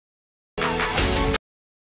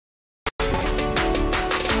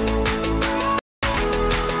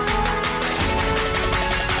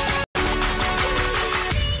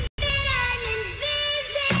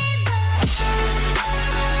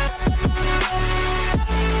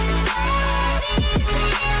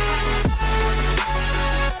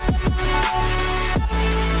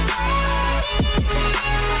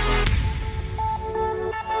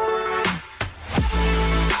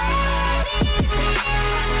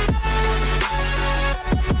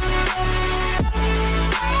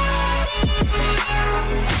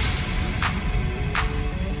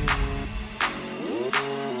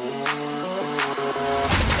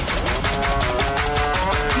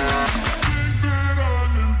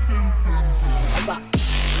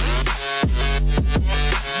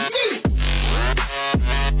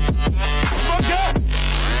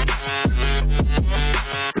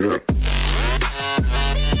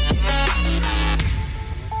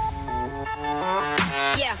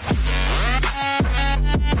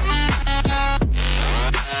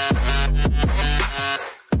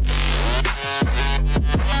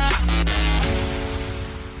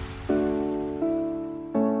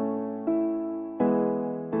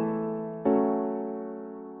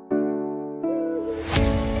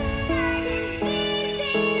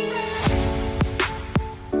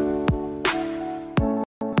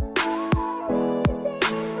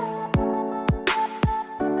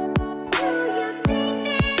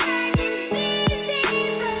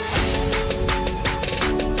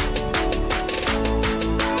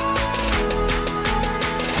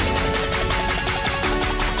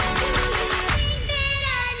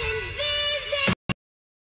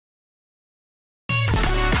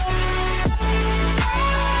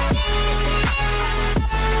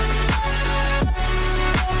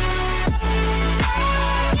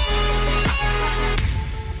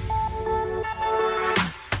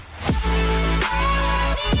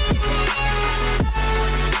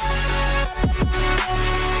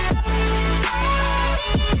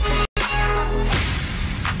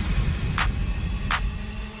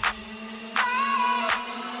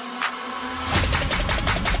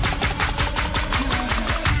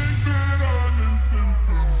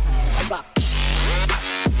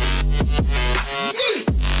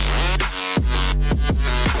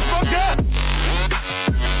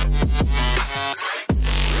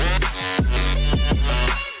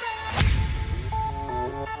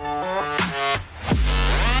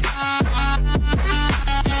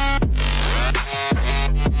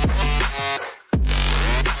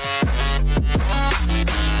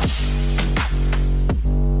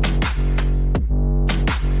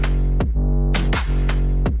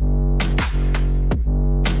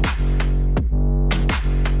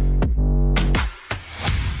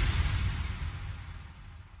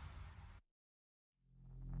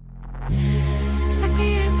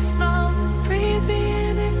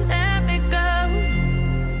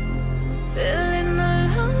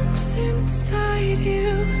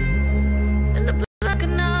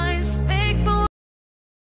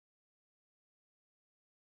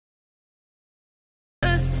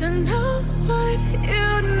to know what you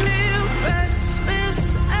knew. Restless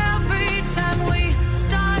every time we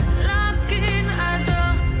start locking eyes.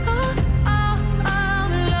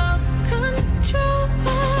 Lost control.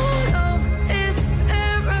 Oh, it's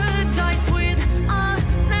paradise with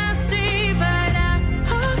honesty, but I'm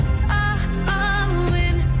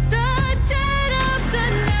in the dead of the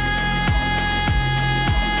night.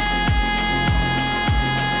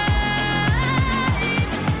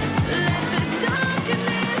 Let the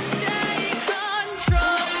darkness take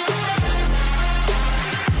control.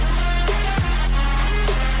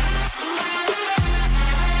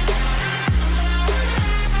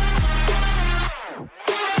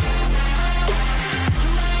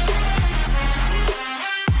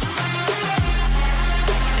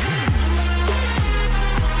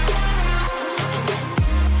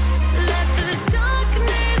 Let the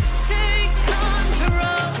darkness take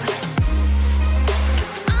control.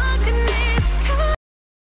 Darkness take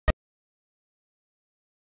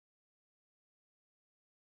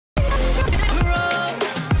control.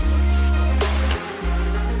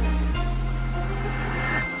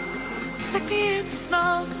 Take me in the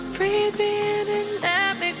smoke, breathe me in and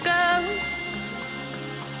let me go.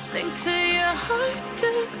 Sink to your heart to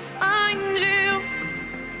find you.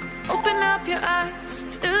 Open up your eyes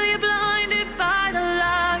till you're blinded by the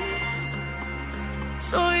lights,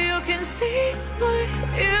 so you can see what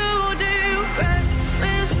you do.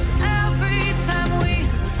 Restless every time we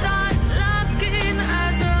start locking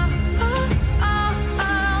eyes.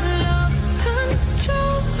 Lost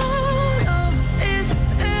control. Oh, it's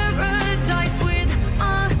paradise with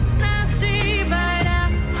honesty, but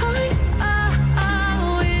I'm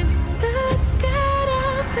in the dead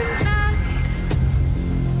of the night.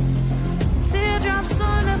 Teardrops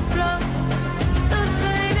on the floor. The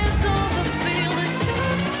pain is over. Feel the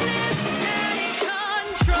darkness take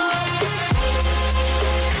control.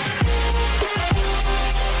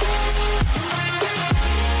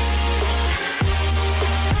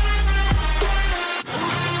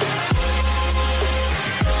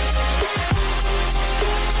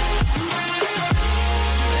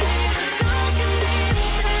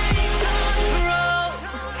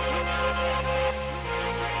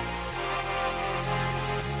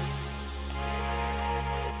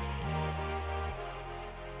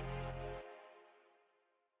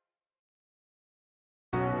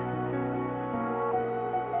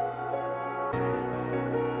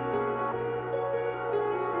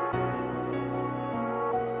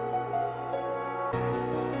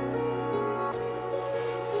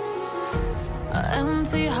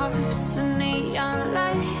 Empty hearts and neon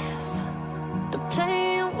lights, they're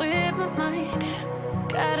playing with my mind.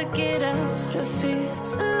 Gotta get out of here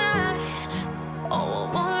tonight. Oh, I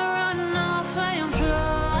wanna run off and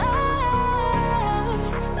fly,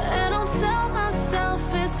 and I'll tell myself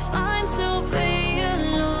it's fine to be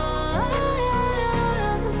alone,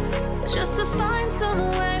 just to find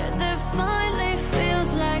somewhere that finally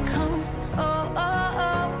feels like home. Oh, oh,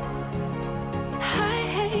 oh. I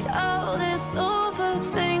hate all this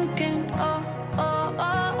overthinking. Oh, oh,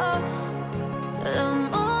 oh, oh. The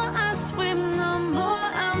more I swim, the more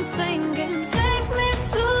I'm sinking. Take me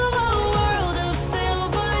to a world of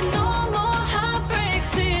silver. No more heartbreaks,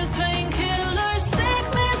 tears, painkillers. Take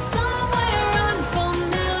me somewhere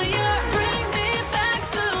unfamiliar. Bring me back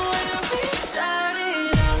to where we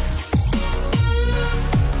started out.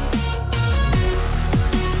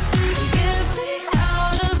 Get me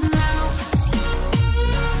out of now.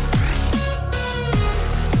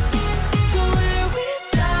 To where we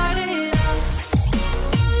started out.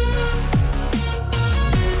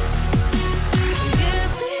 Get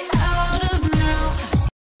me out of now.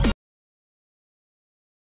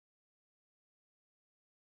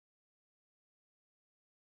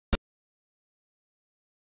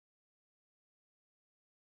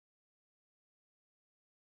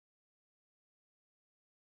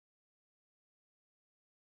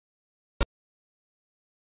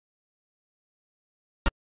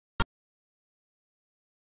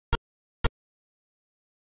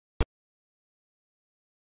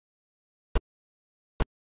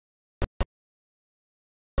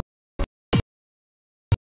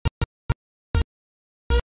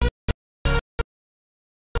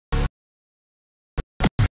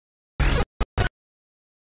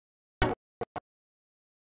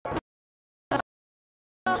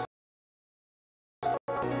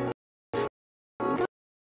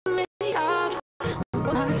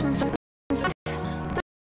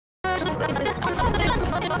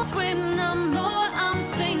 When the more I'm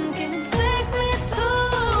sinking, take me to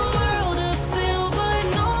a world of silver.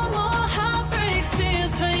 No more heartbreaks,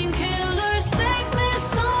 tears, painkillers. Take me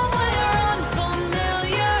somewhere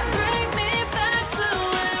unfamiliar.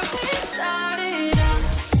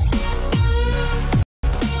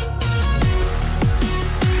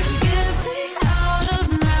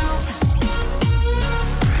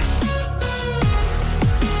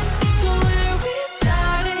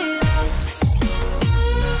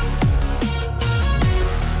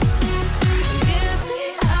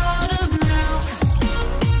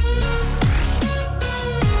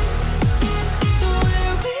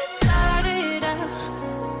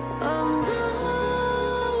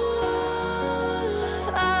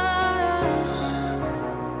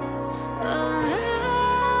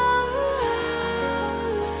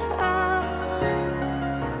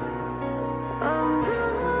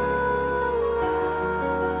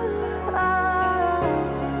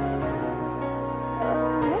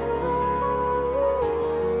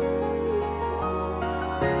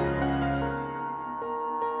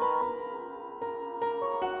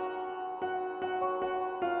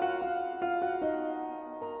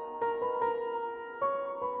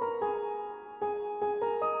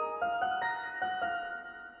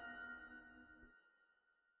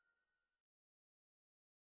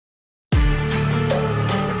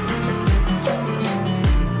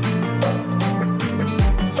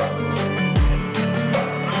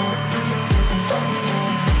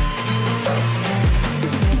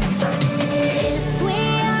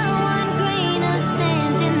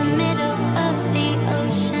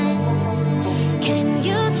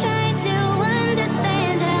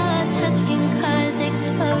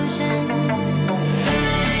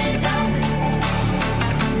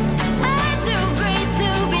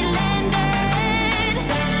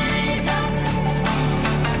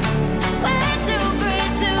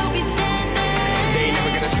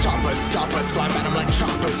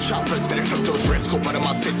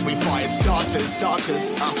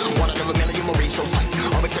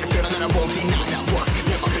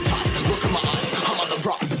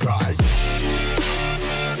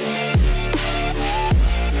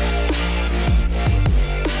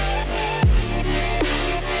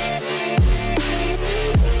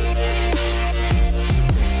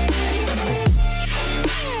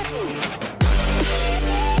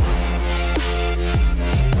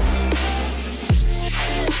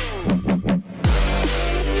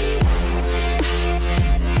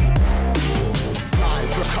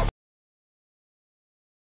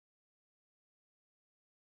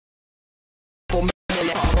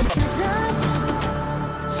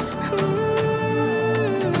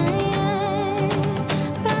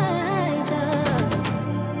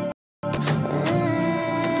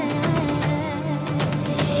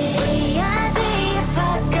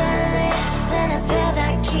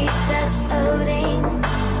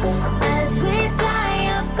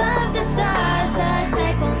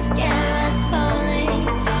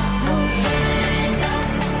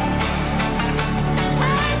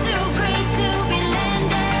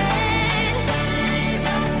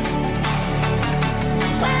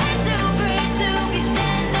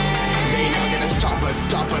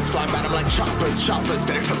 Choppers, choppers,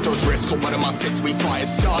 better tuck those wrists. Hold one of my fists, we fire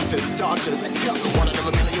starters, starters. Let's go. One out of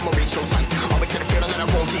a million will reach those heights. Always had a feeling that I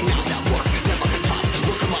won't deny that work. Never toss.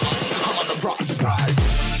 Look at my eyes, I'm on the rocks, guys.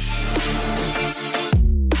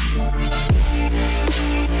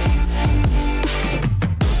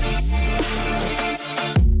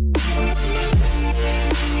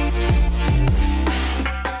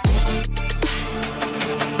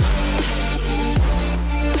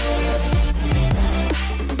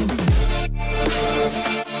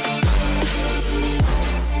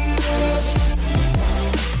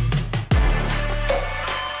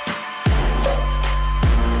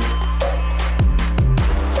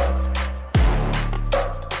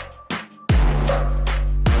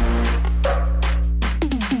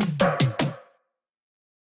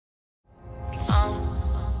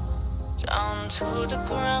 To the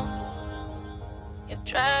ground, you're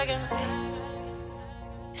dragging me.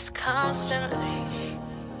 It's constantly.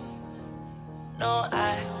 No,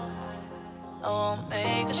 I won't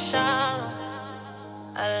make a sound.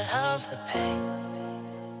 I love the pain.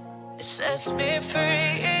 It sets me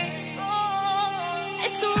free.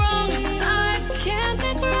 It's wrong.